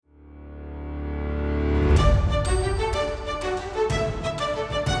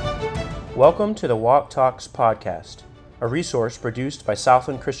Welcome to the Walk Talks podcast, a resource produced by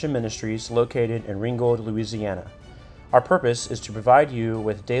Southland Christian Ministries located in Ringgold, Louisiana. Our purpose is to provide you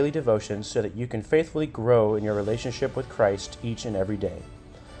with daily devotions so that you can faithfully grow in your relationship with Christ each and every day.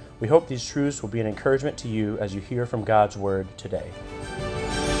 We hope these truths will be an encouragement to you as you hear from God's Word today.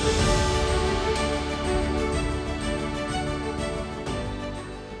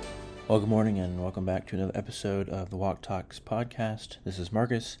 Well, good morning and welcome back to another episode of the Walk Talks podcast. This is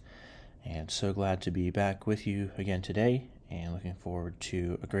Markus, and so glad to be back with you again today and looking forward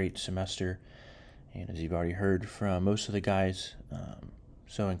to a great semester. And as you've already heard from most of the guys,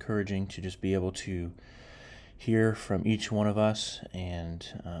 so encouraging to just be able to hear from each one of us. And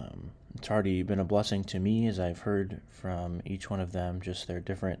it's already been a blessing to me as I've heard from each one of them, just their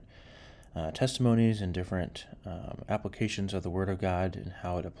different testimonies and different applications of the Word of God and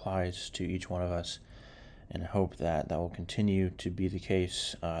how it applies to each one of us. And I hope that will continue to be the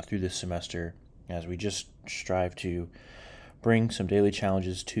case through this semester as we just strive to bring some daily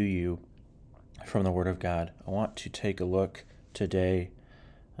challenges to you from the Word of God. I want to take a look today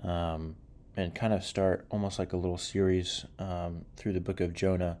and kind of start almost like a little series through the book of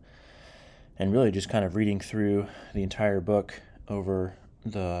Jonah, and really just kind of reading through the entire book over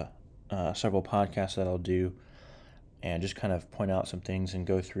the several podcasts that I'll do, and just kind of point out some things and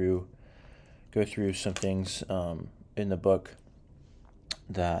go through some things in the book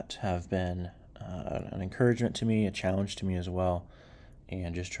that have been an encouragement to me, a challenge to me as well,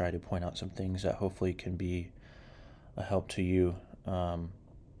 and just try to point out some things that hopefully can be a help to you. So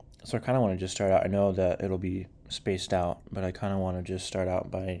I kind of want to just start out. I know that it'll be spaced out, but I kind of want to just start out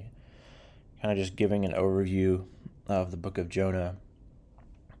by kind of just giving an overview of the book of Jonah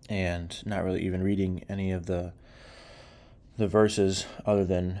and not really even reading any of the verses other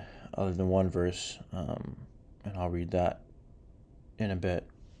than one verse, and I'll read that in a bit,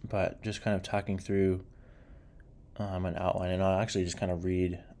 but just kind of talking through an outline, and I'll actually just kind of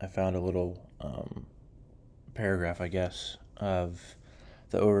read. I found a little paragraph, I guess, of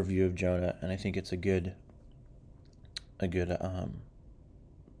the overview of Jonah, and I think it's a good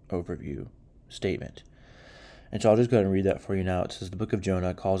overview statement. And so I'll just go ahead and read that for you now. It says, the book of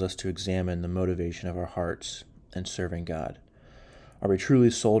Jonah calls us to examine the motivation of our hearts in serving God. Are we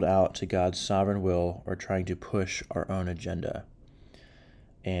truly sold out to God's sovereign will or trying to push our own agenda?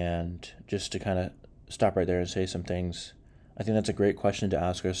 And just to kind of stop right there and say some things, I think that's a great question to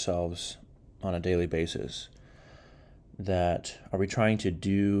ask ourselves on a daily basis. That are we trying to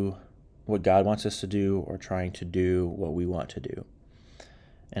do what God wants us to do or trying to do what we want to do?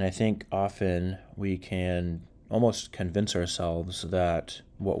 And I think often we can almost convince ourselves that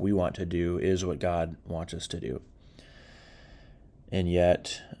what we want to do is what God wants us to do. And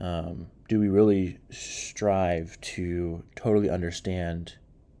yet, do we really strive to totally understand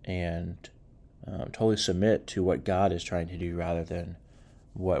and totally submit to what God is trying to do rather than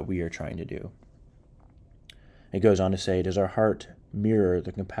what we are trying to do? It goes on to say, does our heart mirror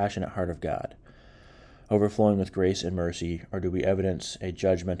the compassionate heart of God, overflowing with grace and mercy, or do we evidence a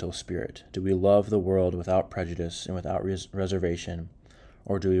judgmental spirit? Do we love the world without prejudice and without reservation,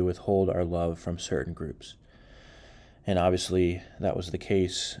 or do we withhold our love from certain groups? And obviously, that was the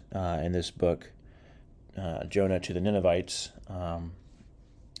case in this book, Jonah to the Ninevites,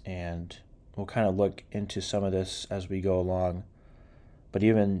 and we'll kind of look into some of this as we go along. But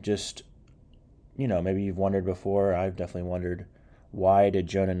even just, maybe you've wondered before, I've definitely wondered, why did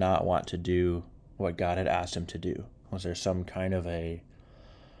Jonah not want to do what God had asked him to do? Was there some kind of a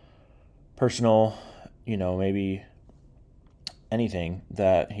personal, maybe anything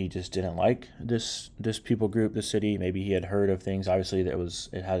that he just didn't like this people group, this city? Maybe he had heard of things. Obviously,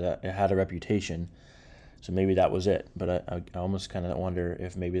 it had a reputation, so maybe that was it. But I almost kind of wonder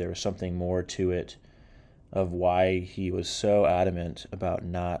if maybe there was something more to it, of why he was so adamant about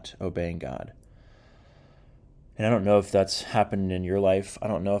not obeying God. And I don't know if that's happened in your life. I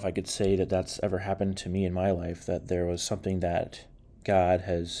don't know if I could say that that's ever happened to me in my life, that there was something that God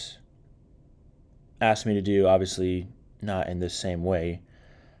has asked me to do, obviously not in this same way,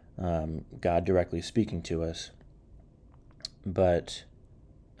 God directly speaking to us. But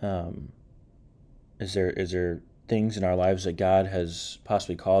is there things in our lives that God has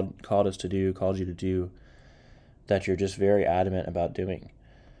possibly called us to do, called you to do, that you're just very adamant about doing?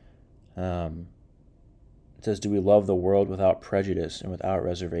 It says, do we love the world without prejudice and without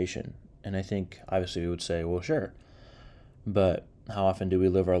reservation? And I think, obviously, we would say, well, sure. But how often do we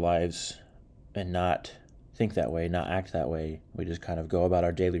live our lives and not think that way, not act that way? We just kind of go about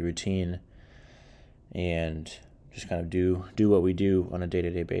our daily routine and just kind of do what we do on a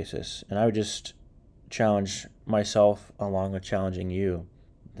day-to-day basis. And I would just challenge myself along with challenging you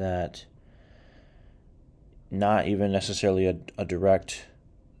that not even necessarily a direct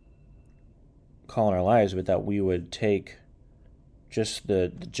call in our lives, but that we would take just the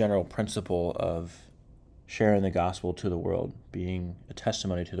general principle of sharing the gospel to the world, being a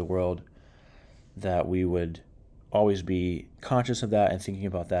testimony to the world, that we would always be conscious of that and thinking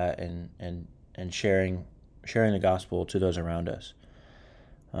about that, and sharing the gospel to those around us.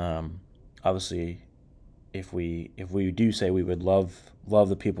 Obviously, if we do say we would love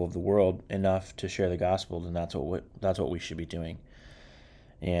the people of the world enough to share the gospel, then that's what we should be doing.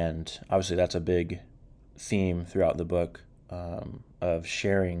 And obviously, that's a big theme throughout the book, of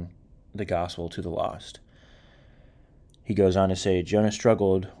sharing the gospel to the lost. He goes on to say, Jonah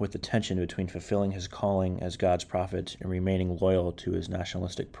struggled with the tension between fulfilling his calling as God's prophet and remaining loyal to his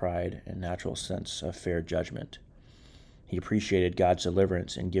nationalistic pride and natural sense of fair judgment. He appreciated God's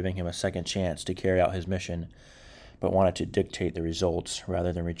deliverance in giving him a second chance to carry out his mission, but wanted to dictate the results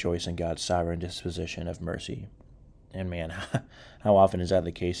rather than rejoice in God's sovereign disposition of mercy. And man, how often is that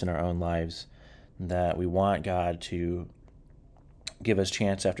the case in our own lives, that we want God to give us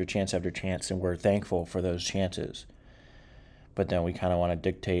chance after chance after chance, and we're thankful for those chances. But then we kind of want to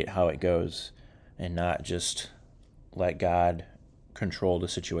dictate how it goes and not just let God control the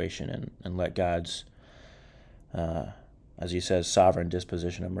situation, and let God's, as he says, sovereign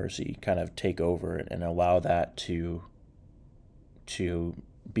disposition of mercy kind of take over and allow that to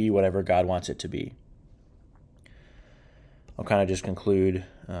be whatever God wants it to be. I'll kind of just conclude.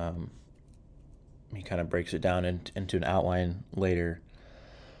 He kind of breaks it down into an outline later.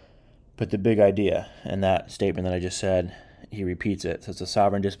 But the big idea, and that statement that I just said, he repeats it. So it's the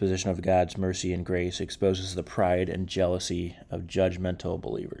sovereign disposition of God's mercy and grace exposes the pride and jealousy of judgmental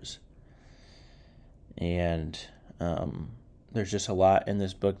believers. And there's just a lot in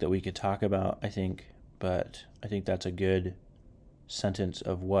this book that we could talk about, I think. But I think that's a good sentence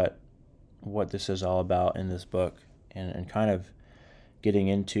of what this is all about in this book, and kind of getting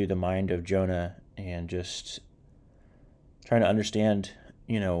into the mind of Jonah and just trying to understand,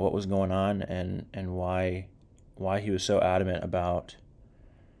 what was going on, and why he was so adamant about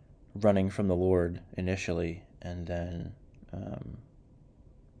running from the Lord initially, and then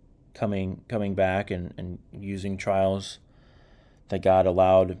coming back and using trials that God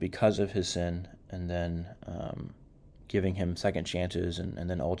allowed because of his sin, and then giving him second chances, and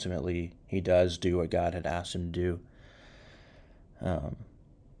then ultimately he does do what God had asked him to do.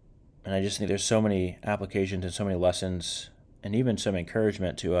 And I just think there's so many applications and so many lessons, and even some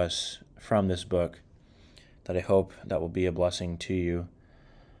encouragement to us from this book, that I hope that will be a blessing to you.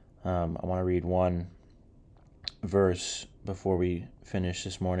 I want to read one verse before we finish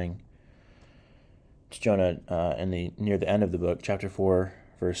this morning. It's Jonah near the end of the book, chapter 4,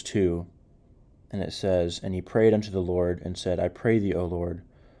 verse 2. And it says, And he prayed unto the Lord, and said, I pray thee, O Lord,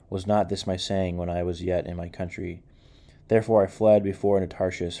 was not this my saying when I was yet in my country? Therefore I fled before unto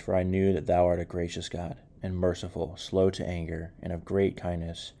Tarshish, for I knew that thou art a gracious God, and merciful, slow to anger, and of great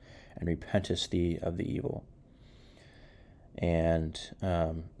kindness, and repentest thee of the evil. And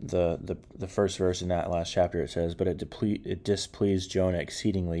the first verse in that last chapter, it says, But it displeased Jonah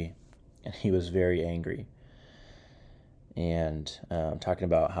exceedingly, and he was very angry. And talking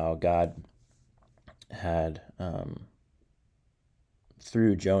about how God had,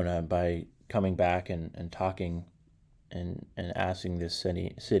 through Jonah, by coming back and talking and asking this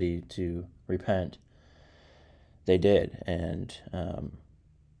city to repent, they did, and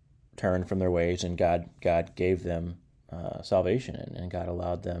turned from their ways, and God gave them salvation, and God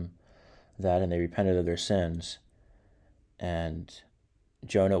allowed them that, and they repented of their sins. And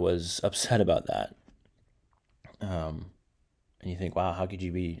Jonah was upset about that. And you think, wow, how could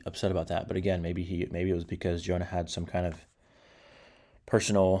you be upset about that? But again, maybe it was because Jonah had some kind of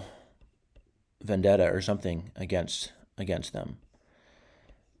personal vendetta or something against them.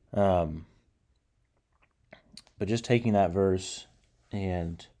 But just taking that verse,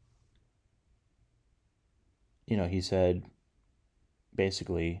 and he said,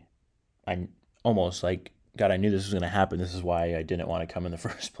 basically, I almost like, God, I knew this was going to happen. This is why I didn't want to come in the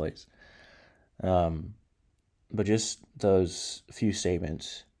first place. But just those few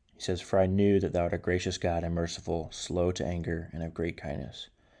statements, he says, For I knew that thou art a gracious God and merciful, slow to anger, and of great kindness,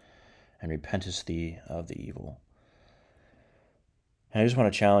 and repentest thee of the evil. And I just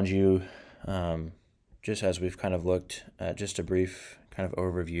want to challenge you, just as we've kind of looked at just a brief kind of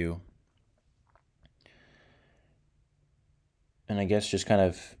overview, and I guess just kind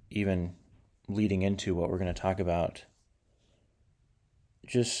of even leading into what we're going to talk about,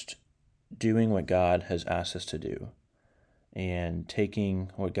 just doing what God has asked us to do, and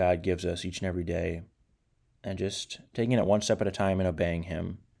taking what God gives us each and every day, and just taking it one step at a time and obeying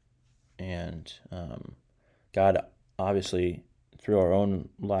him, and God, obviously, through our own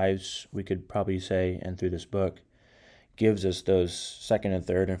lives, we could probably say, and through this book, gives us those second and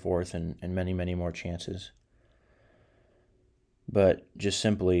third and fourth and many, many more chances. But just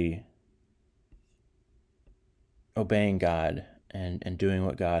simply obeying God and doing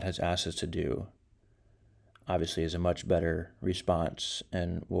what God has asked us to do, obviously, is a much better response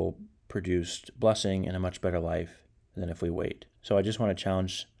and will produce blessing and a much better life than if we wait. So I just want to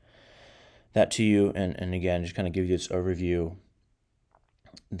challenge that to you, and again, just kind of give you this overview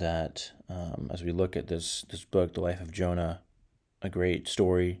that as we look at this book, The Life of Jonah, a great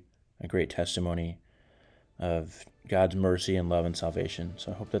story, a great testimony of God's mercy and love and salvation.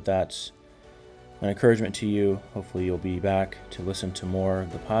 So I hope that that's an encouragement to you. Hopefully you'll be back to listen to more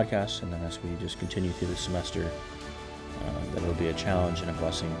of the podcast, and then as we just continue through the semester, that it'll be a challenge and a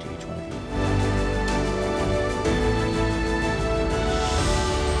blessing to each one of you.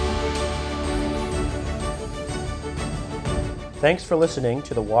 Thanks for listening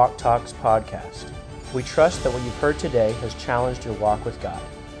to the Walk Talks podcast. We trust that what you've heard today has challenged your walk with God.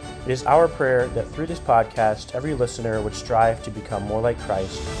 It is our prayer that through this podcast, every listener would strive to become more like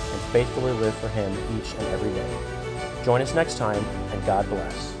Christ and faithfully live for Him each and every day. Join us next time, and God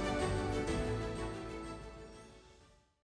bless.